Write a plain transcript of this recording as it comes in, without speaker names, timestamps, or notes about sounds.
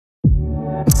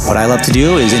What I love to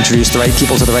do is introduce the right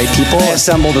people to the right people. I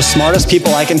assemble the smartest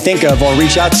people I can think of or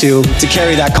reach out to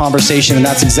carry that conversation, and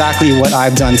that's exactly what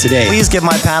I've done today. Please give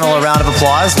my panel a round of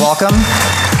applause. Welcome.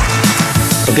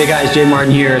 Okay guys, Jay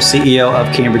Martin here, CEO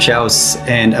of Cambridge House,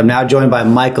 and I'm now joined by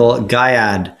Michael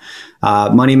Gayad,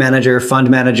 money manager, fund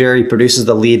manager. He produces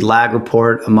the lead lag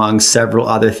report, among several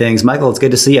other things. Michael, it's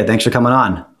good to see you. Thanks for coming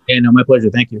on. Yeah, no, my pleasure.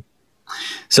 Thank you.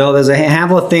 So there's a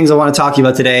handful of things I want to talk to you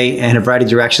about today, and a variety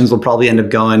of directions we'll probably end up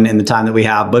going in the time that we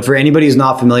have. But for anybody who's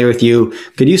not familiar with you,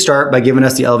 could you start by giving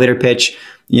us the elevator pitch,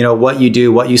 what you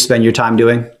do, what you spend your time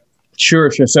doing? Sure.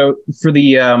 So for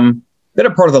the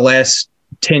better part of the last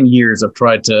 10 years, I've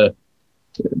tried to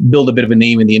build a bit of a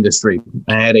name in the industry.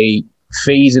 I had a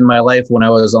phase in my life when I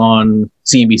was on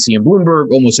CNBC and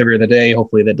Bloomberg almost every other day.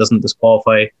 Hopefully that doesn't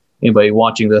disqualify anybody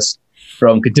watching this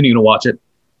from continuing to watch it.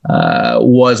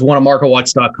 Was one of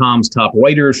MarketWatch.com's top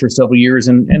writers for several years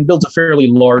and built a fairly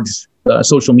large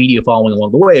social media following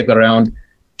along the way. I've got around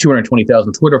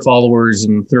 220,000 Twitter followers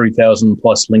and 30,000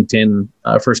 plus LinkedIn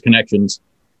first connections.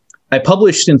 I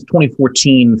published since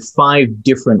 2014 5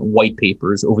 different white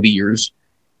papers over the years,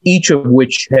 each of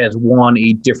which has won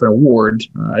a different award,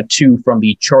 2 from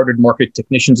the Chartered Market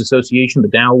Technicians Association, the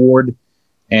Dow Award,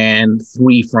 and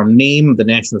 3 from NAME, the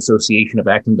National Association of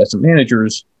Active Investment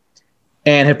Managers,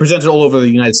 and have presented all over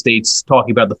the United States talking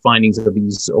about the findings of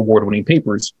these award-winning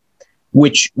papers,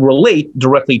 which relate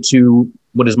directly to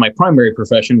what is my primary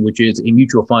profession, which is a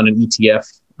mutual fund and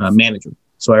ETF manager.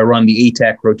 So I run the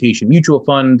ATAC Rotation Mutual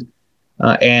Fund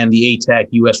and the ATAC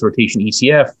US Rotation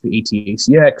ECF,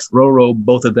 ATACX, RORO.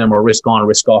 Both of them are risk-on,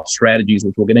 risk-off strategies,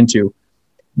 which we'll get into.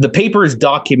 The papers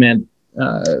document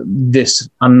this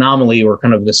anomaly, or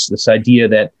kind of this idea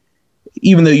that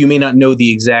even though you may not know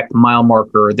the exact mile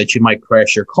marker that you might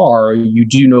crash your car, you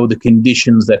do know the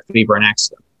conditions that favor an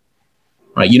accident.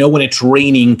 Right? You know when it's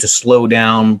raining to slow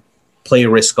down, play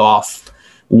risk off.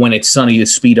 When it's sunny to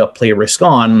speed up, play risk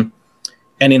on.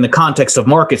 And in the context of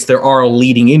markets, there are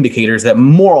leading indicators that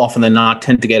more often than not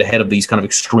tend to get ahead of these kind of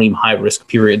extreme high risk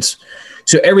periods.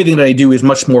 So everything that I do is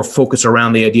much more focused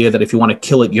around the idea that if you want to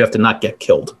kill it, you have to not get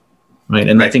killed. Right?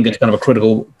 And I think that's kind of a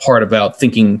critical part about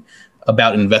thinking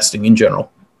about investing in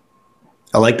general.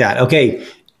 I like that. Okay.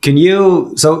 Can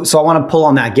you, so I want to pull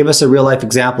on that. Give us a real life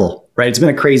example, right? It's been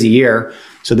a crazy year.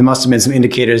 So there must have been some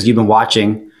indicators you've been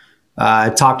watching.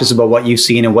 Talk to us about what you've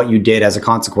seen and what you did as a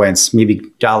consequence. Maybe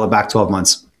dial it back 12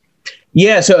 months.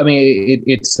 Yeah. So, I mean,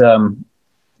 it's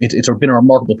been a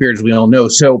remarkable period, as we all know.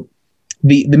 So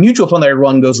the mutual fund that I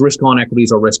run goes risk on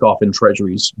equities or risk off in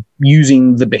treasuries,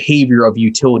 using the behavior of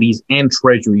utilities and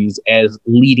treasuries as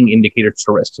leading indicators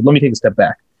to risk. So let me take a step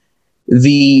back.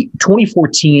 The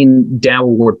 2014 Dow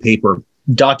Award paper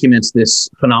documents this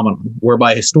phenomenon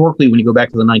whereby historically, when you go back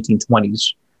to the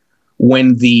 1920s,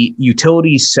 when the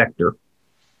utilities sector,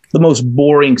 the most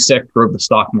boring sector of the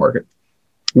stock market,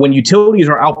 when utilities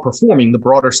are outperforming the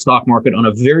broader stock market on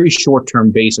a very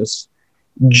short-term basis,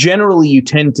 generally you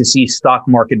tend to see stock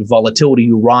market volatility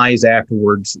rise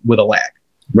afterwards with a lag.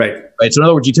 Right. So in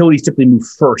other words, utilities typically move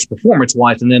first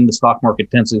performance-wise, and then the stock market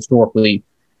tends to historically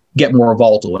get more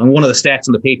volatile. And one of the stats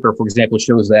in the paper, for example,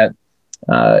 shows that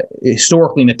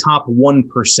historically in the top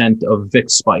 1% of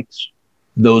VIX spikes,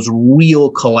 those real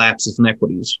collapses in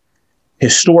equities,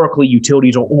 historically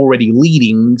utilities are already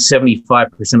leading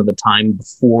 75% of the time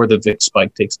before the VIX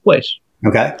spike takes place.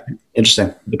 Okay.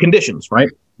 Interesting. The conditions, right?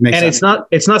 Makes and sense.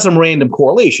 it's not some random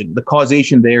correlation. The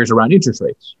causation there is around interest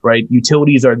rates, right?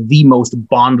 Utilities are the most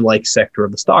bond-like sector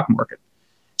of the stock market.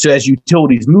 So as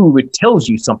utilities move, it tells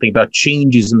you something about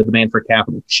changes in the demand for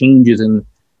capital, changes in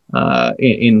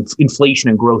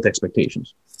inflation and growth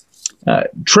expectations.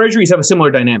 Treasuries have a similar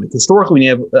dynamic. Historically, when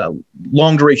you have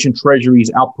long-duration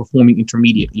treasuries outperforming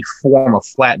intermediate, a form of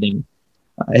flattening.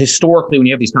 Historically, when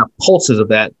you have these kind of pulses of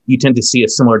that, you tend to see a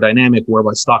similar dynamic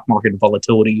whereby stock market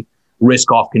volatility,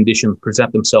 risk-off conditions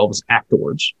present themselves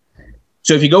afterwards.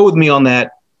 So if you go with me on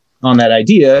that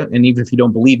idea, and even if you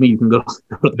don't believe me, you can go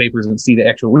to the papers and see the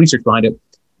actual research behind it.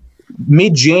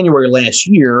 Mid-January last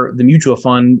year, the mutual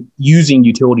fund using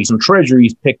utilities and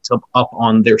treasuries picked up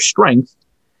on their strength,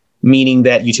 meaning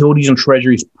that utilities and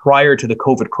treasuries prior to the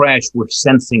COVID crash were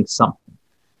sensing something.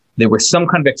 There was some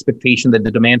kind of expectation that the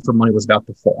demand for money was about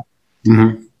to fall.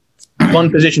 Mm-hmm.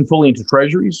 Fund positioned fully into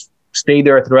treasuries, stayed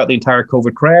there throughout the entire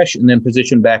COVID crash, and then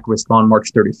positioned back risk on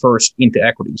March 31st into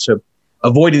equities. So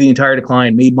avoided the entire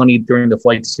decline, made money during the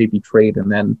flight to safety trade,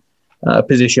 and then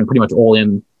positioned pretty much all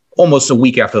in almost a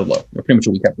week after the low, or pretty much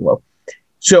a week after the low.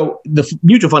 So the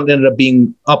mutual fund ended up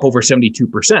being up over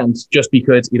 72% just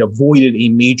because it avoided a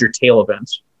major tail event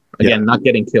Again, not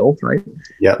getting killed, right?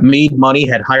 Yeah. Made money,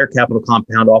 had higher capital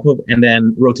compound off of, and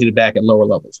then rotated back at lower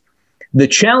levels. The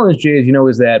challenge, Jay,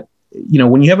 is that,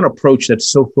 when you have an approach that's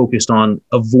so focused on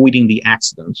avoiding the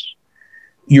accidents,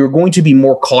 you're going to be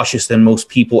more cautious than most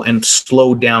people and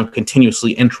slow down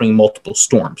continuously entering multiple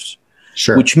storms.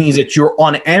 Sure. Which means that you're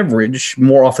on average,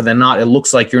 more often than not, it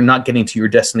looks like you're not getting to your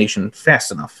destination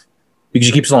fast enough because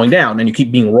you keep slowing down and you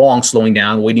keep being wrong, slowing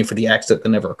down, waiting for the accident that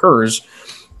never occurs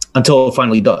until it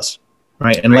finally does.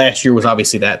 Right. And last year was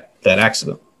obviously that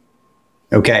accident.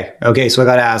 Okay. So I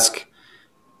got to ask,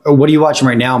 what are you watching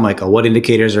right now, Michael? What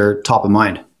indicators are top of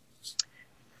mind?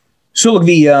 So look,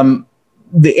 the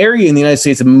area in the United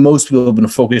States that most people have been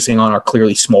focusing on are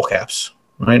clearly small caps.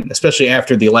 Right, especially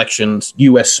after the elections,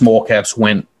 U.S. small caps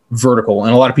went vertical,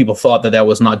 and a lot of people thought that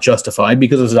was not justified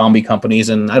because of zombie companies,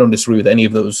 and I don't disagree with any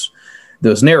of those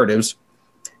narratives.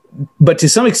 But to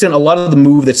some extent, a lot of the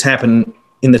move that's happened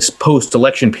in this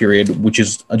post-election period, which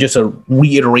is just a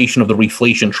reiteration of the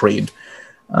reflation trade,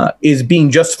 is being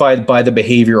justified by the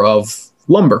behavior of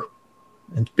lumber,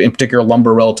 in particular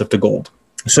lumber relative to gold.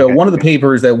 So one of the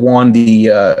papers that won the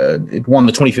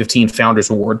 2015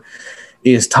 Founders Award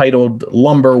is titled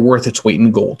Lumber Worth Its Weight in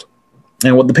Gold.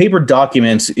 And what the paper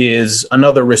documents is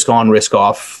another risk-on,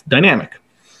 risk-off dynamic.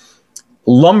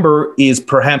 Lumber is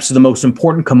perhaps the most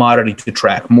important commodity to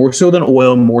track, more so than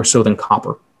oil, more so than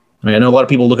copper. I know a lot of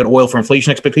people look at oil for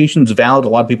inflation expectations, valid. A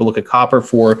lot of people look at copper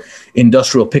for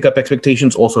industrial pickup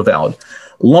expectations, also valid.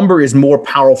 Lumber is more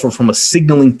powerful from a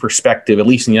signaling perspective, at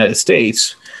least in the United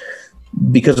States,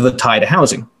 because of the tie to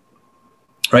housing.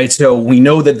 Right. So we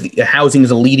know that housing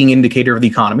is a leading indicator of the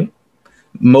economy.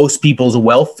 Most people's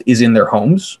wealth is in their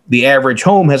homes. The average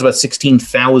home has about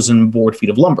 16,000 board feet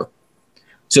of lumber.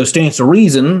 So it stands to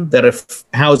reason that if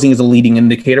housing is a leading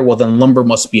indicator, well, then lumber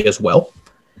must be as well.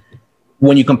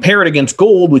 When you compare it against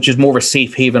gold, which is more of a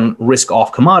safe haven risk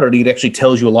off commodity, it actually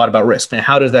tells you a lot about risk. Now,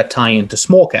 how does that tie into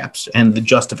small caps and the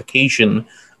justification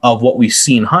of what we've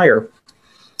seen higher?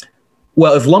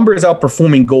 Well, if lumber is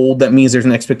outperforming gold, that means there's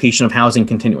an expectation of housing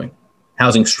continuing,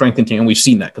 housing strength continuing. We've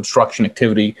seen that construction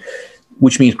activity,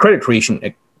 which means credit creation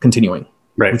continuing,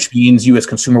 right, which means U.S.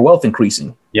 consumer wealth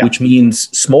increasing, which means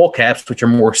small caps, which are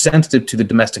more sensitive to the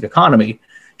domestic economy,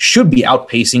 should be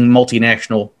outpacing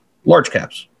multinational large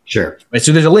caps. Sure. Right.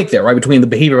 So there's a link there, right, between the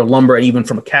behavior of lumber and even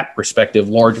from a cap perspective,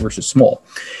 large versus small.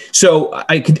 So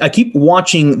I keep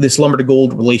watching this lumber to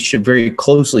gold relationship very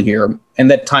closely here,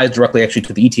 and that ties directly actually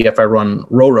to the ETF I run,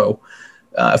 RORO,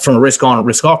 from a risk on,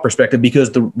 risk off perspective,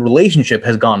 because the relationship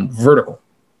has gone vertical.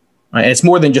 Right? And it's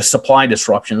more than just supply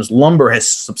disruptions. Lumber has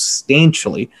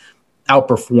substantially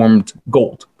outperformed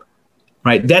gold.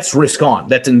 Right, that's risk on.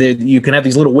 That's in there. You can have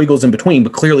these little wiggles in between,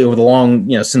 but clearly over the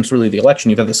long, since really the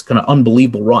election, you've had this kind of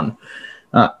unbelievable run.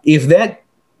 If that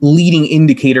leading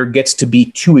indicator gets to be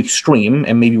too extreme,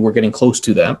 and maybe we're getting close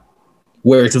to that,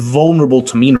 where it's vulnerable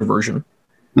to mean reversion,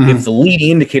 if the leading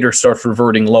indicator starts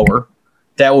reverting lower,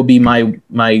 that would be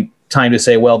my time to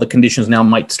say, well, the conditions now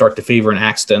might start to favor an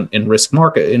accident in risk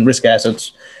market, in risk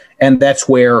assets. And that's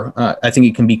where I think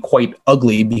it can be quite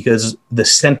ugly, because the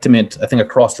sentiment, I think,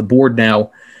 across the board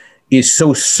now is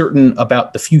so certain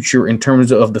about the future in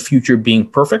terms of the future being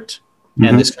perfect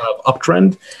and this kind of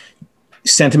uptrend.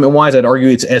 Sentiment-wise, I'd argue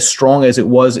it's as strong as it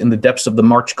was in the depths of the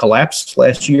March collapse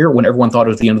last year when everyone thought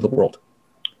it was the end of the world.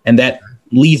 And that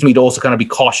leads me to also kind of be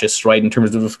cautious, right, in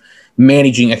terms of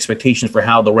managing expectations for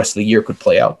how the rest of the year could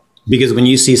play out. Because when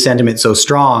you see sentiment so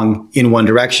strong in one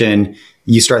direction,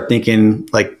 you start thinking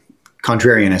like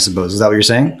contrarian, I suppose. Is that what you're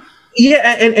saying?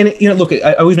 Yeah. And look,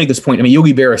 I always make this point. I mean,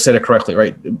 Yogi Berra said it correctly,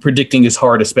 right? Predicting is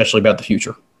hard, especially about the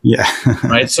future. Yeah.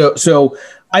 Right. So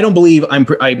I don't believe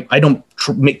I don't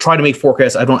try to make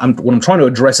forecasts. What I'm trying to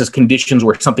address is conditions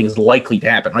where something is likely to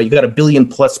happen, right? You've got 1 billion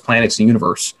plus planets in the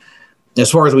universe.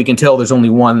 As far as we can tell, there's only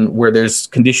one where there's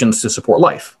conditions to support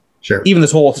life. Sure. Even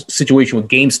this whole situation with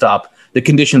GameStop, the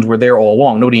conditions were there all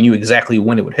along. Nobody knew exactly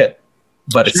when it would hit,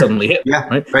 but it suddenly hit. Yeah.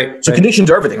 Right. So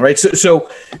conditions are everything, right? So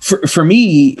for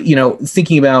me,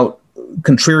 thinking about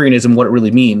contrarianism, what it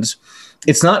really means,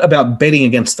 it's not about betting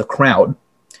against the crowd.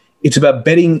 It's about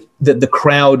betting that the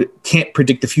crowd can't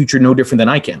predict the future no different than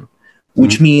I can,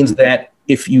 which means that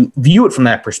if you view it from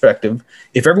that perspective,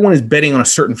 if everyone is betting on a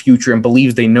certain future and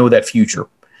believes they know that future,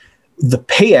 the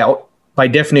payout by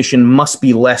definition must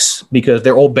be less because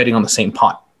they're all betting on the same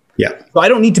pot. Yeah. So I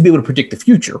don't need to be able to predict the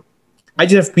future. I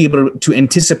just have to be able to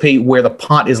anticipate where the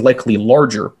pot is likely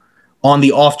larger on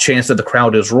the off chance that the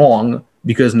crowd is wrong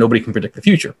because nobody can predict the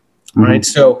future. Right.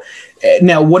 So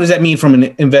now what does that mean from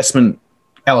an investment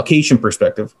allocation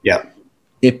perspective? Yeah.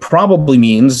 It probably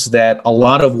means that a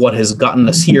lot of what has gotten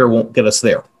us here won't get us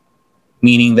there.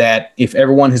 meaning that if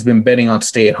everyone has been betting on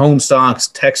stay-at-home stocks,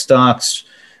 tech stocks,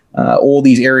 all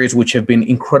these areas which have been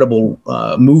incredible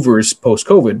movers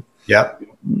post-COVID,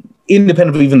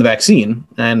 independent of even the vaccine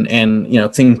and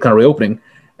things kind of reopening,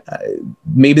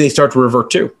 maybe they start to revert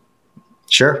too.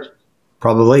 Sure,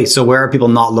 probably. So where are people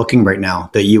not looking right now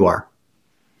that you are?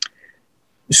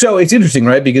 So it's interesting,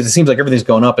 right? Because it seems like everything's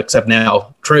going up except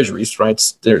now treasuries, right?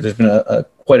 There's been a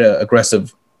quite an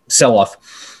aggressive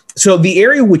sell-off. So the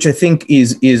area which I think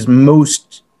is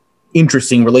most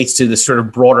interesting relates to this sort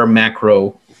of broader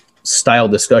macro style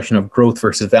discussion of growth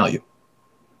versus value,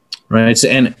 right? So,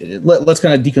 and let's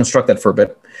kind of deconstruct that for a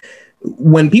bit.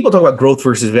 When people talk about growth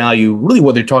versus value, really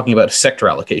what they're talking about is sector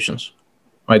allocations,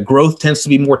 right? Growth tends to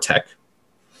be more tech.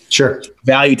 Sure.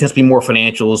 Value tends to be more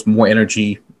financials, more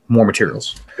energy, more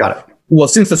materials. Got it. Well,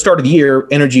 since the start of the year,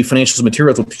 energy, financials,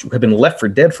 materials, which have been left for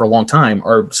dead for a long time,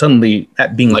 are suddenly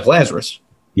being like Lazarus,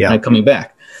 coming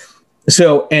back.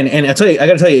 So, and I tell you, I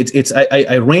got to tell you,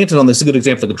 I ranted on this. It's a good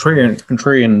example of the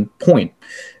contrarian point.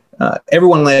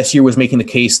 Everyone last year was making the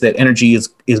case that energy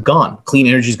is gone. Clean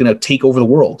energy is going to take over the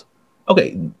world.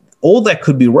 Okay, all that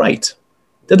could be right.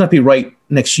 It doesn't have to be right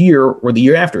next year or the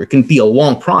year after. It can be a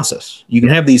long process. You can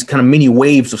have these kind of mini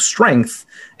waves of strength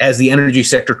as the energy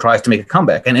sector tries to make a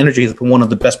comeback. And energy has been one of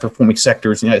the best performing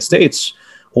sectors in the United States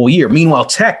all year. Meanwhile,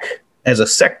 tech as a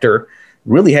sector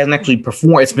really hasn't actually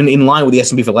performed. It's been in line with the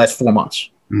S&P for the last 4 months.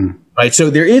 Right. So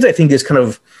there is, I think, this kind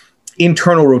of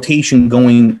internal rotation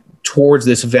going towards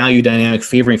this value dynamic,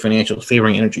 favoring financials,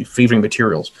 favoring energy, favoring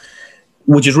materials,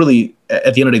 which is really,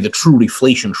 at the end of the day, the true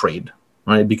reflation trade,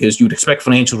 right? Because you would expect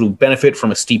financials would benefit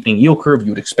from a steepening yield curve. You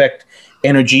would expect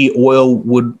energy, oil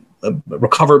would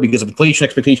recover because of inflation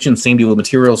expectations. Same deal with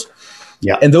materials.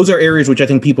 Yeah. And those are areas which I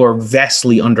think people are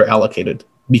vastly underallocated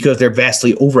because they're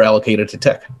vastly overallocated to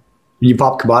tech. You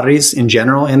pop commodities in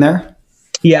general in there?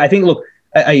 Yeah, I think, look,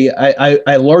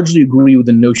 I largely agree with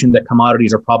the notion that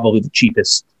commodities are probably the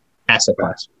cheapest asset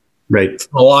class. Right.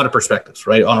 From a lot of perspectives,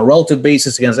 right? On a relative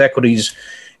basis against equities.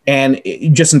 And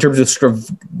just in terms of sort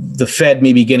of the Fed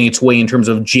maybe getting its way in terms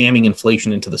of jamming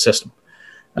inflation into the system.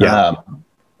 Yeah.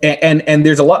 And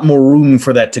there's a lot more room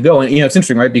for that to go. And, it's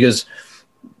interesting, right? Because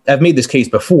I've made this case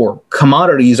before.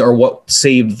 Commodities are what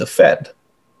saved the Fed,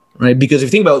 right? Because if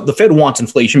you think about it, the Fed wants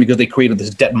inflation because they created this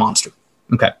debt monster.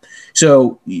 Okay.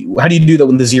 So how do you do that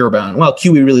with the zero bound? Well,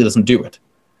 QE really doesn't do it.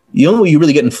 The only way you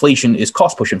really get inflation is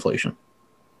cost push inflation,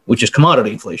 which is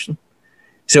commodity inflation.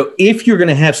 So if you're going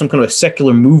to have some kind of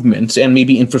secular movement and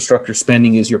maybe infrastructure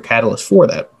spending is your catalyst for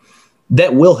that,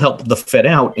 that will help the Fed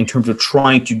out in terms of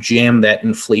trying to jam that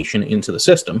inflation into the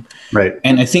system. Right.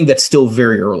 And I think that's still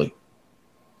very early.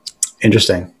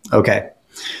 Interesting. Okay.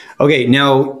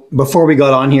 Now, before we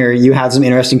got on here, you had some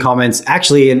interesting comments,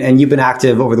 actually, and you've been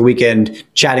active over the weekend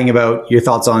chatting about your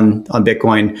thoughts on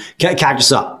Bitcoin. Catch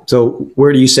us up. So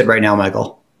where do you sit right now,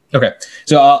 Michael? Okay.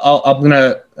 So I'm going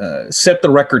to set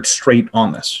the record straight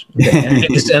on this. Okay? And I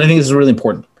think this is really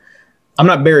important. I'm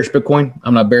not bearish Bitcoin.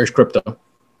 I'm not bearish crypto.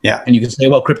 Yeah. And you can say,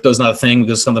 well, crypto is not a thing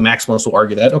because some of the maximalists will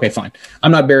argue that. Okay, fine.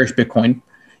 I'm not bearish Bitcoin.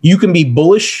 You can be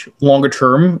bullish longer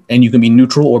term and you can be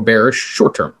neutral or bearish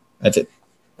short term. That's it.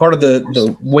 Part of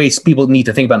the ways people need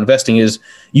to think about investing is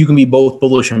you can be both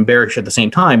bullish and bearish at the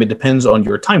same time. It depends on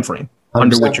your time frame 100%.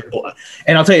 Under which you're.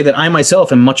 And I'll tell you that I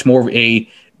myself am much more of a,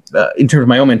 in terms of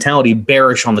my own mentality,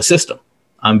 bearish on the system.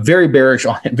 I'm very bearish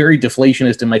on it, very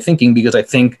deflationist in my thinking because I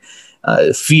think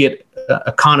fiat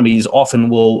economies often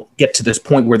will get to this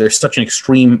point where there's such an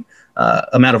extreme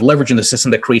amount of leverage in the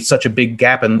system that creates such a big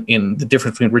gap in the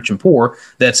difference between rich and poor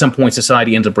that at some point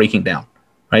society ends up breaking down.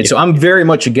 Right. Yeah. So I'm very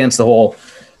much against the whole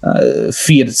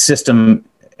fiat system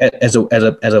as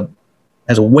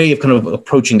a way of kind of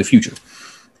approaching the future.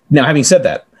 Now, having said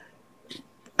that,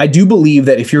 I do believe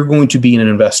that if you're going to be an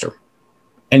investor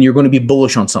and you're going to be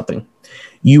bullish on something,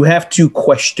 you have to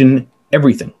question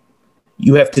everything.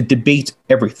 You have to debate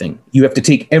everything. You have to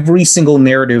take every single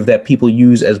narrative that people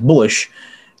use as bullish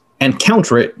and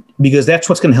counter it because that's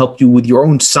what's going to help you with your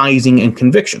own sizing and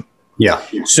conviction. Yeah.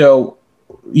 So,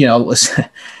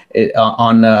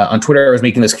 on Twitter, I was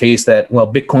making this case that,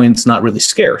 well, Bitcoin's not really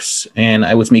scarce. And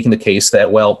I was making the case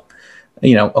that, well,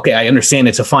 okay, I understand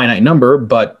it's a finite number,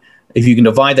 but if you can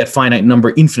divide that finite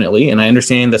number infinitely, and I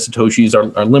understand that Satoshis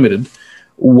are limited,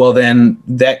 well, then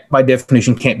that by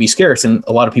definition can't be scarce. And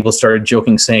a lot of people started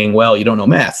joking saying, well, you don't know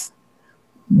math.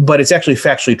 But it's actually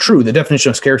factually true. The definition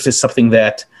of scarce is something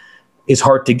that is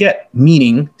hard to get,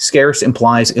 meaning scarce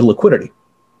implies illiquidity.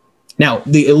 Now,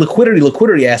 the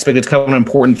liquidity aspect is kind of an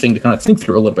important thing to kind of think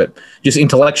through a little bit, just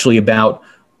intellectually about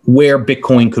where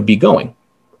Bitcoin could be going,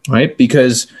 right?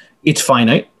 Because it's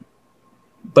finite.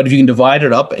 But if you can divide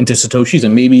it up into Satoshis,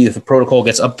 and maybe if the protocol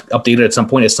gets updated at some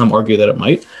point, as some argue that it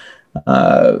might,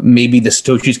 maybe the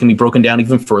Satoshis can be broken down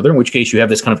even further, in which case you have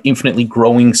this kind of infinitely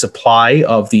growing supply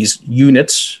of these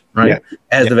units, right,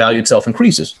 as the value itself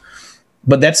increases.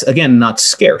 But that's, again, not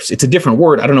scarce. It's a different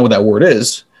word. I don't know what that word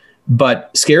is, but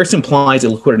scarce implies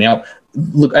illiquidity. Now,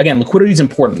 look, again, liquidity is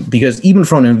important because even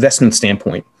from an investment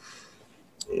standpoint,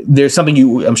 there's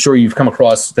something I'm sure you've come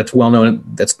across that's well known,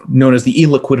 that's known as the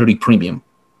illiquidity premium,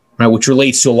 right, which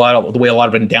relates to the way a lot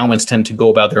of endowments tend to go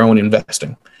about their own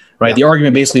investing, right? Yeah. The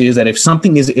argument basically is that if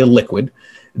something is illiquid,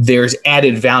 there's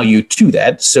added value to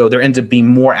that. So there ends up being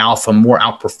more alpha, more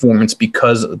outperformance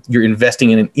because you're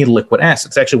investing in an illiquid asset.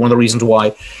 It's actually one of the reasons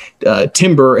why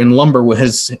timber and lumber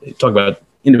talk about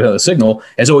independent signal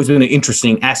has always been an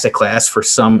interesting asset class for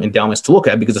some endowments to look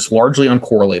at because it's largely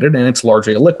uncorrelated and it's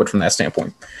largely illiquid from that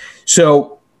standpoint.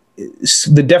 So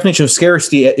the definition of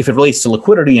scarcity, if it relates to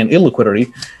liquidity and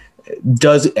illiquidity,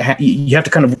 you have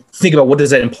to kind of think about what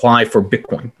does that imply for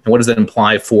Bitcoin and what does that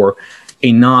imply for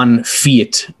a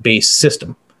non-fiat based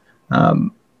system.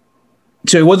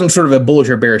 So it wasn't sort of a bullish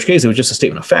or bearish case. It was just a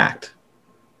statement of fact.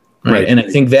 Right. And I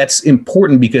think that's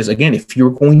important because, again, if you're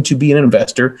going to be an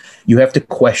investor, you have to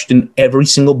question every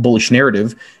single bullish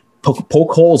narrative,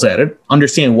 poke holes at it,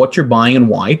 understand what you're buying and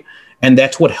why. And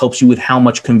that's what helps you with how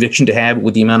much conviction to have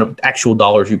with the amount of actual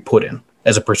dollars you put in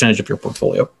as a percentage of your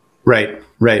portfolio. Right.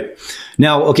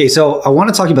 Now, okay, so I want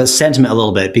to talk about sentiment a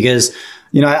little bit because,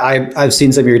 I've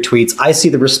seen some of your tweets. I see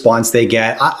the response they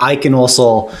get. I can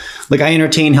also, I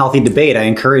entertain healthy debate. I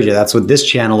encourage it. That's what this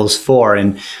channel is for.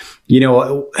 And,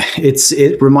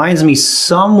 it reminds me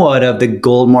somewhat of the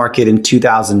gold market in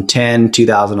 2010,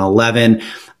 2011.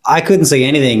 I couldn't say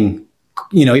anything,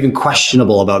 even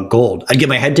questionable about gold. I'd get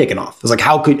my head taken off. It's like,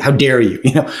 how dare you?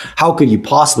 How could you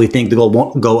possibly think the gold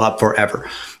won't go up forever?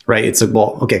 Right. It's like,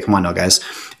 well, okay, come on now, guys.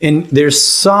 And there's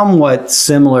somewhat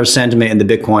similar sentiment in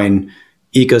the Bitcoin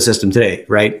ecosystem today,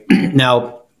 right?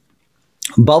 Now,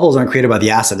 bubbles aren't created by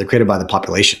the asset, they're created by the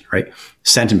population, right?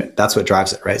 Sentiment, that's what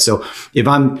drives it, right? So if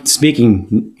I'm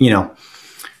speaking,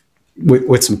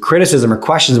 with some criticism or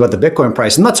questions about the Bitcoin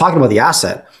price, I'm not talking about the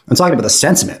asset, I'm talking about the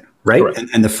sentiment, right?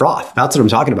 And the froth, that's what I'm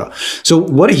talking about. So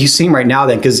what are you seeing right now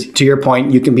then? Because to your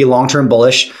point, you can be long-term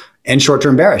bullish and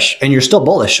short-term bearish, and you're still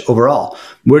bullish overall.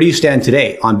 Where do you stand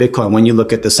today on Bitcoin when you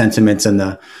look at the sentiments and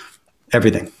the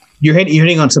everything? You're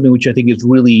hitting on something which I think is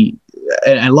really,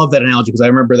 and I love that analogy because I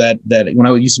remember that when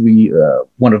I used to be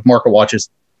one of MarketWatch's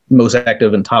most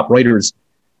active and top writers,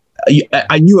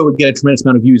 I knew I would get a tremendous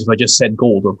amount of views if I just said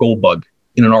gold or gold bug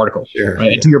in an article. Sure, right?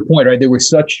 Yeah. And to your point, right, there was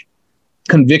such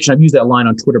conviction. I've used that line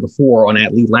on Twitter before on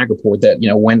 @LeadLagReport that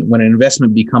when an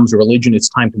investment becomes a religion, it's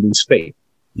time to lose faith.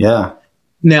 Yeah.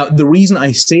 Now, the reason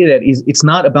I say that is it's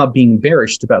not about being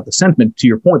bearish, it's about the sentiment, to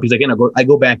your point, because again, I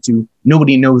go back to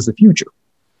nobody knows the future.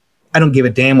 I don't give a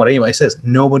damn what anybody says.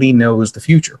 Nobody knows the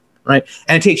future, right?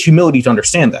 And it takes humility to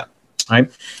understand that, right?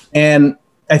 And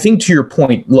I think to your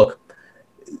point, look,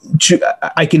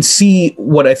 I can see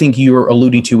what I think you're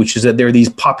alluding to, which is that there are these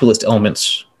populist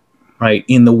elements, right,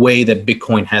 in the way that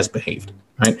Bitcoin has behaved,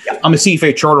 right? Yeah. I'm a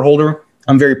CFA charter holder.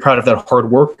 I'm very proud of that hard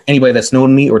work. Anybody that's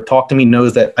known me or talked to me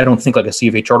knows that I don't think like a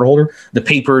CFA charter holder. The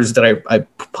papers that I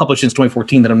published since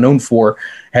 2014 that I'm known for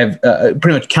have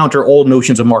pretty much counter all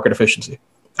notions of market efficiency.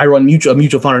 I run a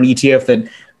mutual fund or an ETF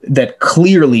that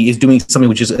clearly is doing something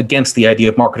which is against the idea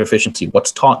of market efficiency,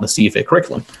 what's taught in the CFA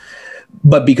curriculum.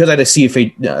 But because I had a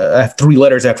CFA, I have 3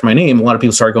 letters after my name, a lot of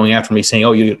people started going after me saying,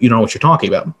 oh, you don't know what you're talking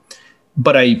about.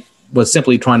 But I was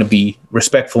simply trying to be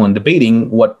respectful in debating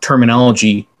what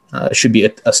terminology should be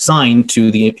assigned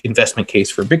to the investment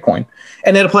case for Bitcoin.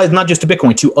 And that applies not just to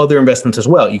Bitcoin, to other investments as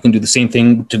well. You can do the same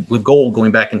thing with gold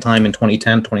going back in time in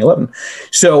 2010, 2011.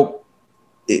 So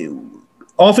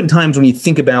oftentimes when you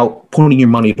think about putting your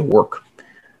money to work,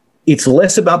 it's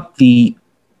less about the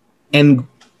end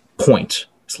point.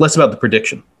 It's less about the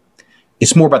prediction.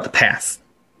 It's more about the path,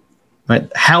 right?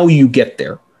 How you get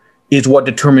there is what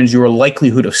determines your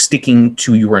likelihood of sticking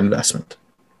to your investment,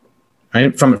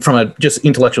 right? From a just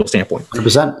intellectual standpoint.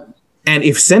 100%. And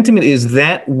if sentiment is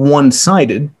that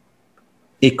one-sided,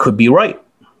 it could be right.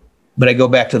 But I go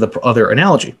back to the other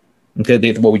analogy,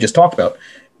 okay, what we just talked about.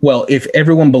 Well, if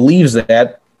everyone believes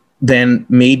that, then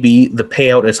maybe the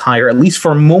payout is higher, at least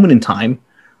for a moment in time,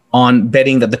 on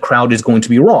betting that the crowd is going to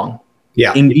be wrong.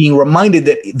 Yeah. In being reminded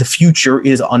that the future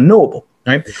is unknowable.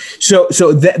 Right. So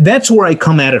that's where I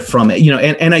come at it from.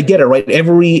 And I get it, right?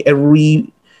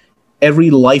 Every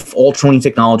life altering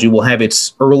technology will have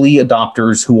its early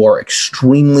adopters who are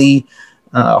extremely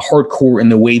hardcore in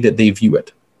the way that they view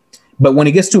it. But when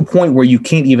it gets to a point where you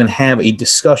can't even have a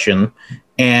discussion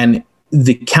and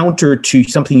the counter to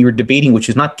something you're debating, which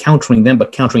is not countering them,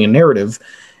 but countering a narrative,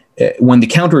 when the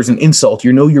counter is an insult,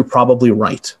 you're probably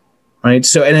right. Right.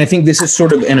 So, and I think this is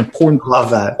sort of an important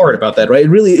part about that, right? I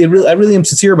really am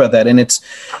sincere about that. And it's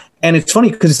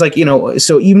funny because it's like,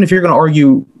 so even if you're going to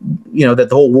argue, that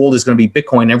the whole world is going to be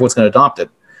Bitcoin, everyone's going to adopt it.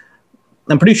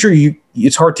 I'm pretty sure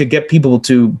it's hard to get people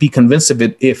to be convinced of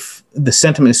it if the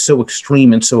sentiment is so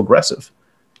extreme and so aggressive.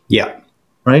 Yeah.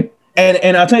 Right.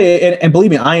 And I'll tell you, and believe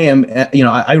me, I am,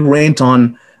 I rant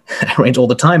all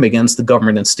the time against the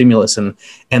government and stimulus and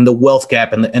the wealth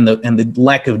gap and the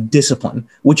lack of discipline,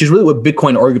 which is really what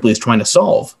Bitcoin arguably is trying to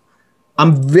solve.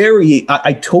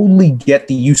 I totally get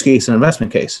the use case and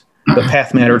investment case. The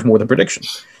path matters more than prediction.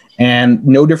 And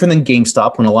no different than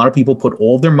GameStop, when a lot of people put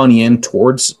all their money in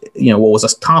towards, what was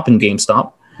a top in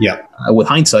GameStop. Yeah. With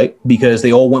hindsight, because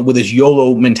they all went with this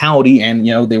YOLO mentality, and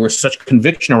there was such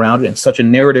conviction around it and such a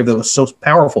narrative that was so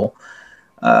powerful.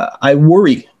 I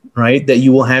worry, right, that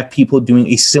you will have people doing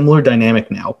a similar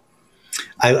dynamic now.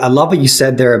 I love what you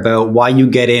said there about why you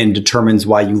get in determines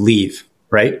why you leave,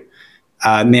 right?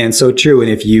 Man, so true.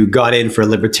 And if you got in for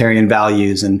libertarian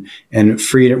values and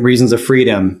freedom, reasons of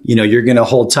freedom, you're going to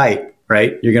hold tight,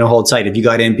 right? You're going to hold tight. If you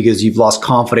got in because you've lost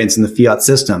confidence in the fiat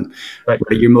system, right,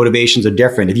 your motivations are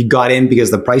different. If you got in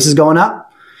because the price is going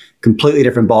up, completely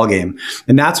different ballgame.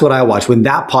 And that's what I watch when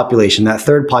that population, that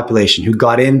third population who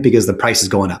got in because the price is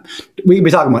going up. We can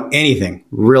be talking about anything,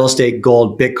 real estate,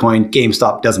 gold, Bitcoin,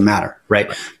 GameStop, doesn't matter, right?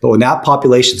 But when that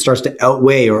population starts to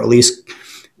outweigh or at least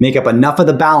make up enough of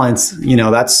the balance,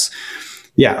 that's,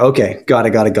 yeah, okay, got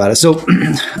it. So,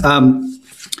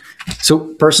 so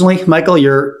personally, Michael,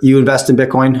 you invest in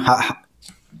Bitcoin.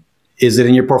 Is it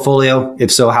in your portfolio?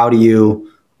 If so, how do you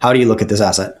look at this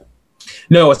asset?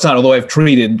 No, it's not. Although I've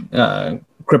traded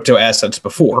crypto assets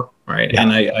before, right? Yeah.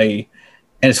 And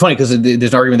it's funny because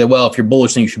there's an argument that, well, if you're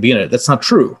bullish, then you should be in it. That's not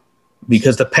true,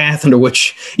 because the path under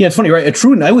which, it's funny, right?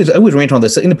 I always rant on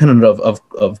this, independent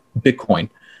of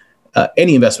Bitcoin.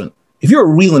 Any investment. If you're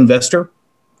a real investor,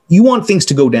 you want things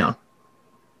to go down.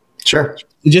 Sure.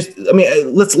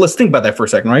 Let's think about that for a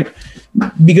second, right?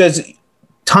 Because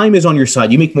time is on your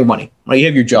side. You make more money, right? You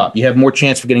have your job. You have more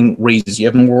chance for getting raises. You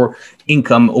have more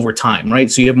income over time, right?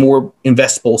 So you have more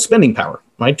investable spending power,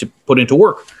 right, to put into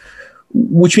work,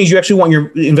 which means you actually want your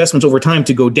investments over time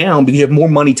to go down because you have more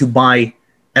money to buy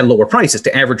at lower prices,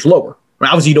 to average lower.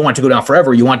 Obviously, you don't want it to go down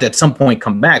forever. You want to at some point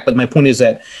come back. But my point is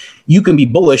that you can be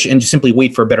bullish and just simply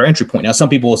wait for a better entry point. Now, some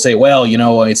people will say, well,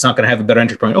 it's not going to have a better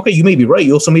entry point. Okay, you may be right.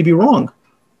 You also may be wrong.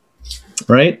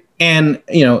 Right. And,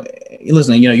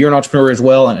 listen, you're an entrepreneur as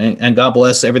well. And God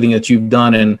bless everything that you've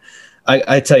done. And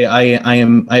I tell you,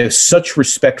 I have such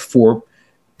respect for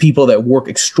people that work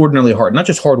extraordinarily hard, not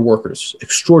just hard workers,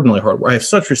 extraordinarily hard work. I have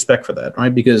such respect for that.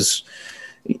 Right. Because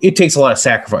it takes a lot of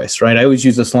sacrifice, right? I always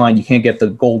use this line: you can't get the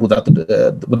gold without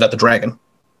the dragon.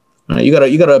 Right? You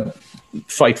gotta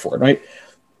fight for it, right?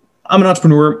 I'm an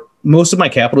entrepreneur. Most of my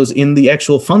capital is in the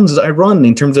actual funds I run,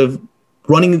 in terms of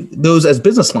running those as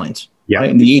business lines. Yeah. Right?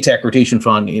 In the ATAC rotation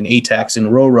fund, in ATACs, in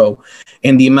RORO,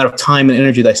 and the amount of time and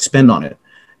energy that I spend on it.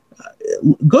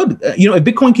 Good. If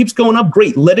Bitcoin keeps going up,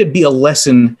 great. Let it be a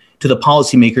lesson to the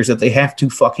policymakers that they have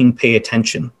to fucking pay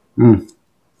attention. Mm-hmm.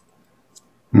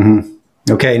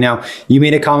 Okay, now you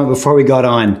made a comment before we got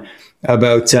on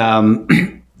about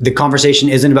the conversation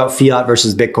isn't about fiat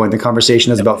versus Bitcoin. The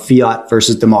conversation is about fiat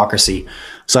versus democracy.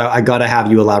 So I got to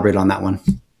have you elaborate on that one.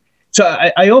 So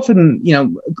I often,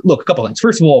 look, a couple of things.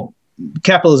 First of all,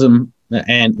 capitalism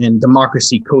and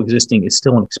democracy coexisting is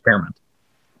still an experiment.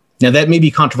 Now, that may be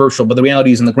controversial, but the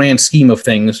reality is, in the grand scheme of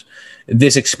things,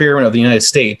 this experiment of the United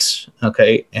States,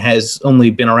 okay, has only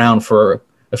been around for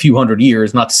a few hundred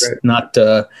years, not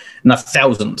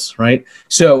thousands, right?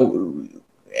 So,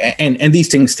 and these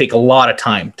things take a lot of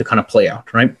time to kind of play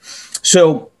out, right?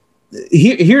 So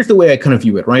here's the way I kind of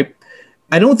view it, right?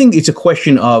 I don't think it's a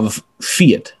question of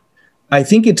fiat. I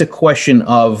think it's a question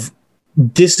of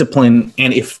discipline,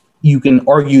 and if you can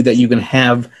argue that you can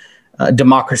have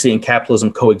democracy and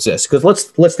capitalism coexist. Because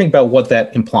let's think about what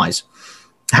that implies.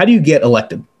 How do you get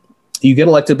elected? You get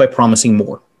elected by promising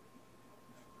more.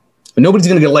 But nobody's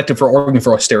going to get elected for arguing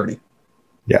for austerity.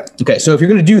 Yeah. Okay. So if you're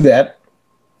going to do that,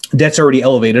 debt's already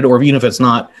elevated, or even if it's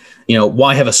not,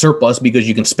 why have a surplus? Because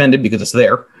you can spend it because it's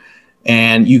there,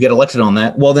 and you get elected on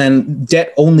that. Well, then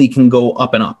debt only can go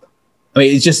up and up. I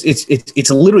mean,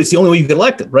 it's literally the only way you get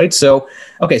elected, right? So,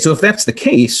 okay. So if that's the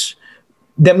case,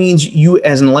 that means you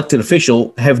as an elected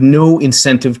official have no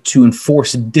incentive to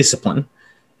enforce discipline,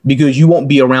 because you won't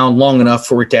be around long enough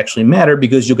for it to actually matter,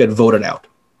 because you'll get voted out.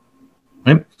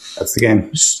 Right? That's the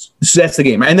game. So that's the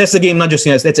game. And that's the game, not just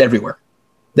the United States, that's everywhere.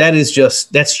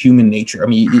 That's human nature. I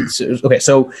mean, okay.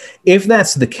 So if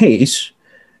that's the case,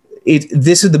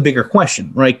 this is the bigger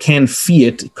question, right? Can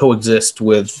fiat coexist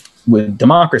with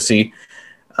democracy?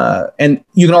 And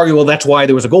you can argue, well, that's why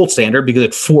there was a gold standard, because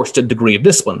it forced a degree of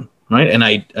discipline, right? And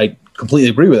I completely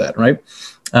agree with that, right?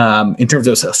 In terms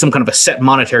of some kind of a set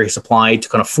monetary supply to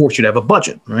kind of force you to have a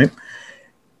budget, right?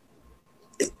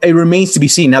 It remains to be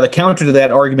seen. Now, the counter to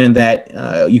that argument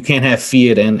that you can't have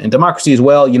fiat and democracy as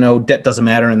well, debt doesn't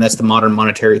matter, and that's the modern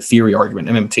monetary theory argument,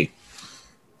 MMT.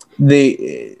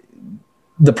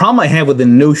 The problem I have with the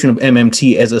notion of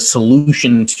MMT as a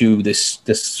solution to this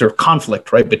sort of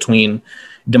conflict, right, between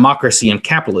democracy and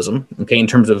capitalism, okay, in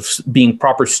terms of being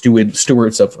proper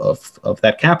stewards of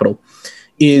that capital,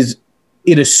 is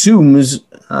it assumes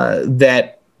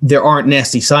that there aren't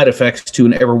nasty side effects to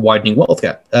an ever-widening wealth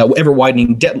gap,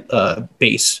 ever-widening debt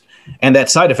base, and that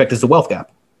side effect is the wealth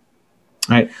gap.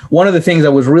 Right. One of the things I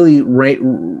was really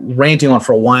ranting on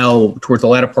for a while towards the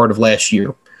latter part of last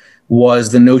year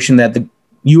was the notion that the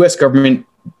U.S. government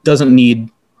doesn't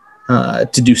need to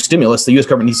do stimulus. The U.S.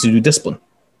 government needs to do discipline.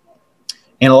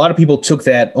 And a lot of people took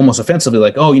that almost offensively,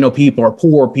 like, oh, people are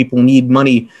poor, people need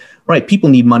money. Right. People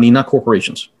need money, not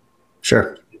corporations.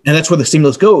 Sure. And that's where the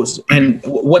stimulus goes. And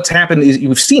what's happened is,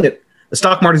 you've seen it. The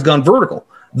stock market has gone vertical.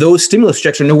 Those stimulus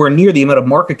checks are nowhere near the amount of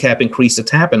market cap increase that's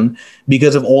happened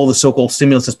because of all the so-called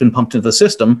stimulus that's been pumped into the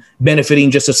system, benefiting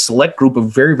just a select group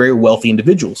of very, very wealthy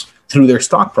individuals through their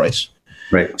stock price.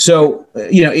 Right. So,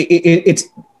 it's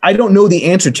I don't know the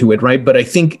answer to it, right? But I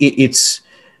think it's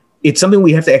something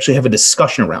we have to actually have a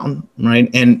discussion around, right?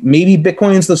 And maybe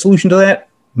Bitcoin is the solution to that,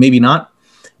 maybe not.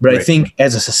 But I think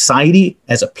as a society,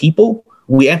 as a people,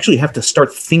 we actually have to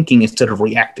start thinking instead of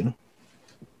reacting.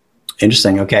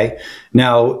 Interesting. Okay.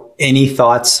 Now, any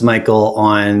thoughts, Michael,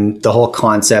 on the whole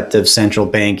concept of central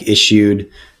bank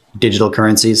issued digital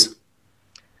currencies?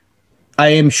 I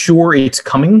am sure it's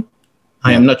coming.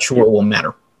 I am not sure it will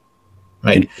matter.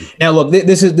 Right. Now, look,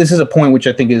 this is a point which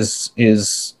I think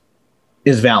is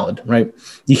valid. Right.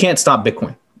 You can't stop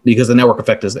Bitcoin because the network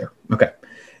effect is there. Okay.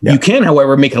 Yeah. You can,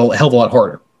 however, make it a hell of a lot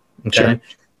harder. Okay. Sure.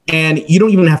 And you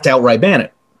don't even have to outright ban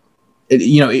it.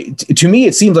 To me,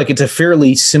 it seems like it's a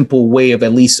fairly simple way of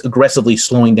at least aggressively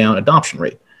slowing down adoption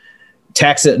rate.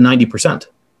 Tax it at 90%.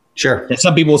 Sure. And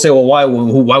some people will say, well, why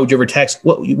would you ever tax?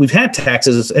 Well, we've had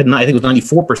taxes at, I think it was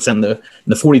 94% in the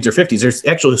 40s or 50s. There's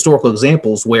actual historical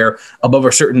examples where above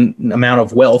a certain amount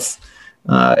of wealth,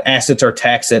 assets are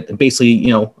taxed at basically,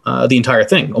 the entire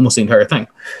thing, almost the entire thing.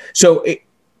 So,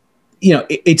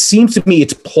 it seems to me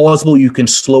it's plausible you can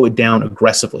slow it down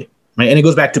aggressively, right? And it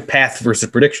goes back to path versus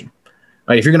prediction,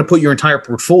 right? If you're going to put your entire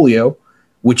portfolio,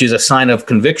 which is a sign of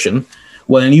conviction,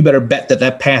 well, then you better bet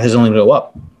that path is only going to go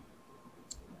up,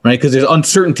 right? Because there's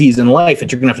uncertainties in life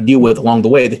that you're going to have to deal with along the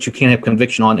way that you can't have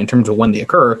conviction on in terms of when they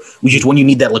occur, which is when you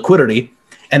need that liquidity.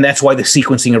 And that's why the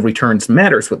sequencing of returns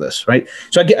matters with this, right?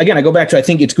 So again, I go back to, I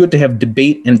think it's good to have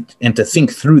debate and to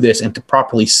think through this and to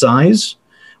properly size,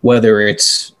 whether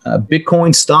it's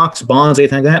Bitcoin, stocks, bonds,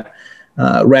 anything like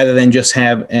that, rather than just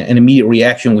have an immediate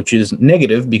reaction, which is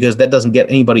negative, because that doesn't get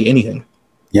anybody anything.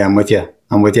 Yeah, I'm with you.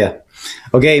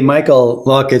 Okay, Michael,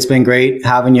 look, it's been great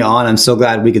having you on. I'm so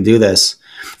glad we could do this.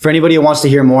 For anybody who wants to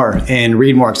hear more and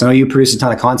read more, because I know you produce a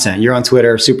ton of content. You're on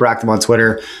Twitter, super active on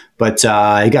Twitter, but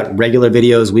you got regular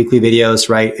videos, weekly videos,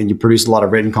 right? And you produce a lot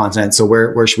of written content. So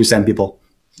where should we send people?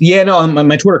 Yeah, no,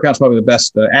 my Twitter account's probably the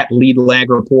best, at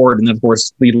LeadLagReport, and then, of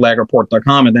course,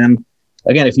 LeadLagReport.com. And then,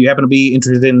 again, if you happen to be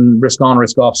interested in risk-on,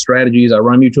 risk-off strategies, I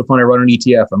run a mutual fund, I run an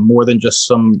ETF. I'm more than just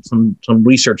some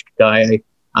research guy.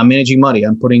 I'm managing money.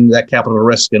 I'm putting that capital to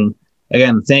risk. And,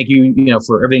 again, thank you,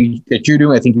 for everything that you're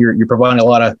doing. I think you're providing a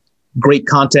lot of great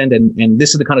content, and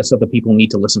this is the kind of stuff that people need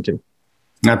to listen to.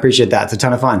 I appreciate that. It's a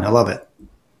ton of fun. I love it.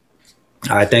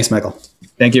 All right. Thanks, Michael.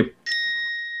 Thank you.